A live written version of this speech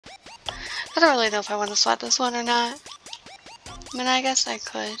I don't really know if I want to sweat this one or not. I mean, I guess I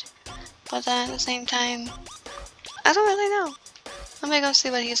could. But then at the same time, I don't really know. Let me go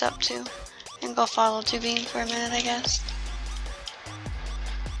see what he's up to. And go follow Duveen for a minute, I guess.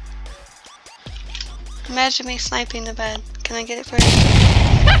 Imagine me sniping the bed. Can I get it for you?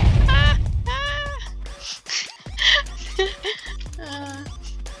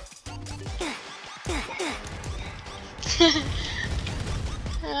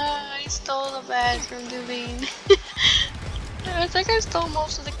 I stole the bed from Duveen. I think I stole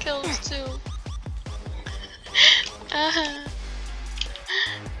most of the kills too.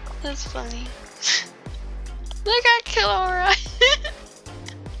 That's funny. Look at Killora.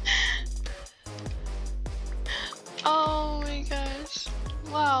 Oh my gosh.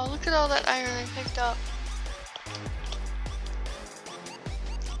 Wow, look at all that iron I picked up.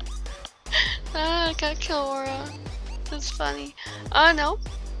 I got Killora. That's funny. No.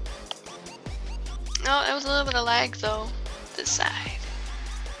 No, it was a little bit of lag though. This side.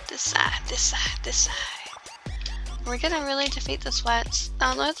 This side, this side, this side. We're gonna really defeat the sweats. The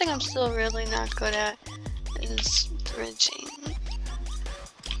only thing I'm still really not good at is bridging.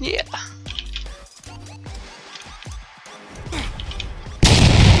 Yeah.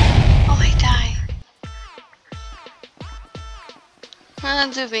 Oh, I died.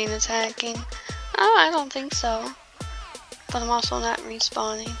 Duveen attacking. Oh, I don't think so. But I'm also not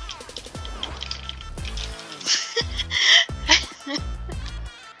respawning.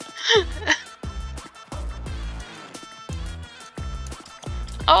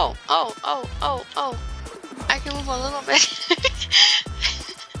 Oh. I can move a little bit.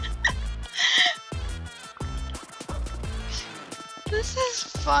 This is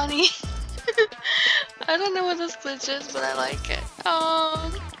funny. I don't know what this glitch is, but I like it.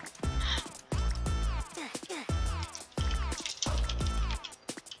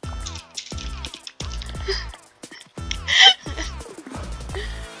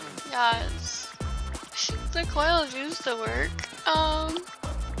 Yes. The coils used to work.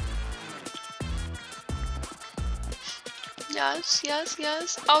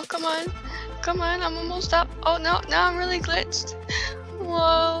 Yes. Oh, come on, I'm almost up. Oh no, now I'm really glitched.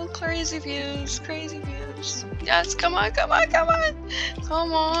 Whoa, crazy views. Yes, come on.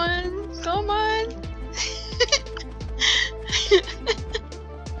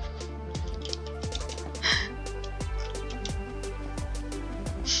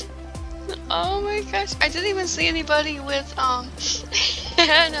 Oh my gosh, I didn't even see anybody with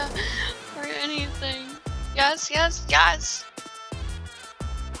Hannah or anything. Yes.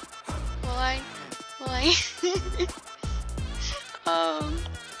 Will I?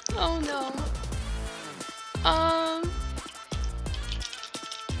 Oh no.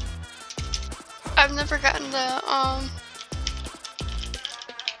 I've never gotten the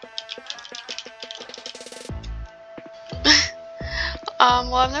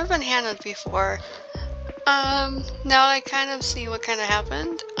well, I've never been Hannah before. Now I kind of see what kind of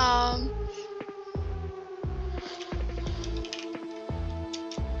happened.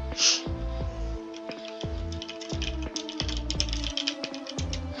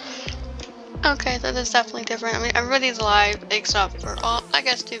 Okay, that is definitely different. I mean, everybody's alive except for, I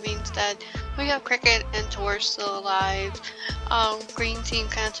guess Duveen's dead. We have Cricket and Tor still alive. Green team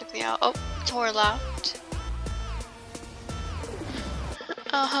kind of took me out. Oh, Tor left.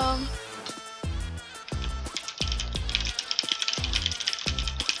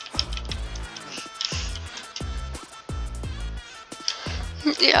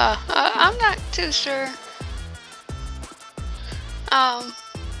 Yeah, I'm not too sure.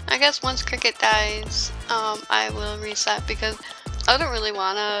 I guess once Cricket dies, I will reset because I don't really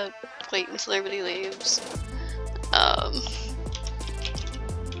want to wait until everybody leaves.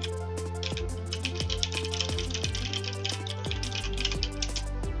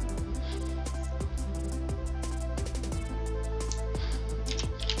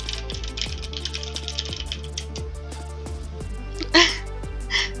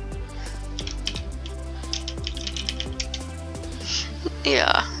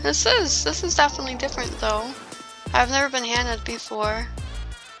 Yeah, this is definitely different though. I've never been Hannah before.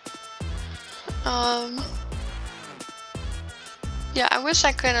 Yeah, I wish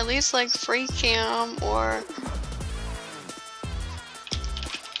I could at least like free cam or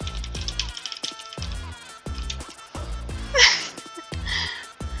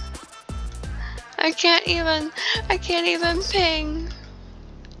I can't even ping.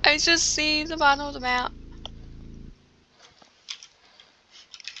 I just see the bottom of the map.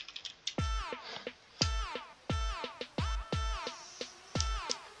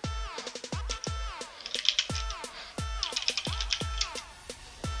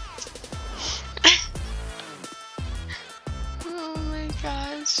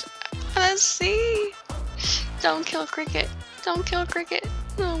 Don't kill Cricket. Don't kill Cricket.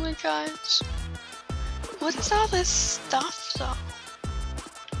 Oh my gosh. What is all this stuff though?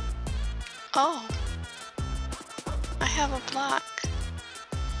 Oh. I have a block.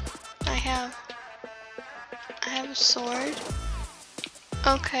 I have a sword.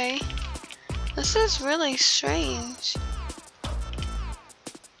 Okay. This is really strange.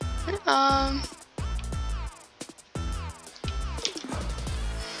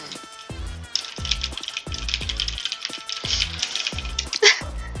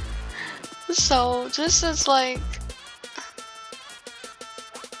 So this is like,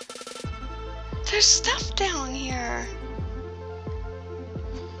 there's stuff down here.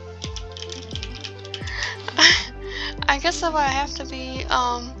 I guess if I have to be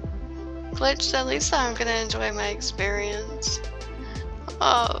glitched, at least I'm gonna enjoy my experience.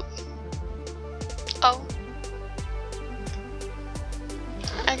 Oh.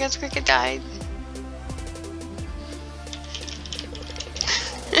 I guess Cricket died.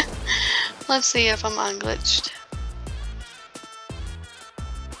 Let's see if I'm unglitched.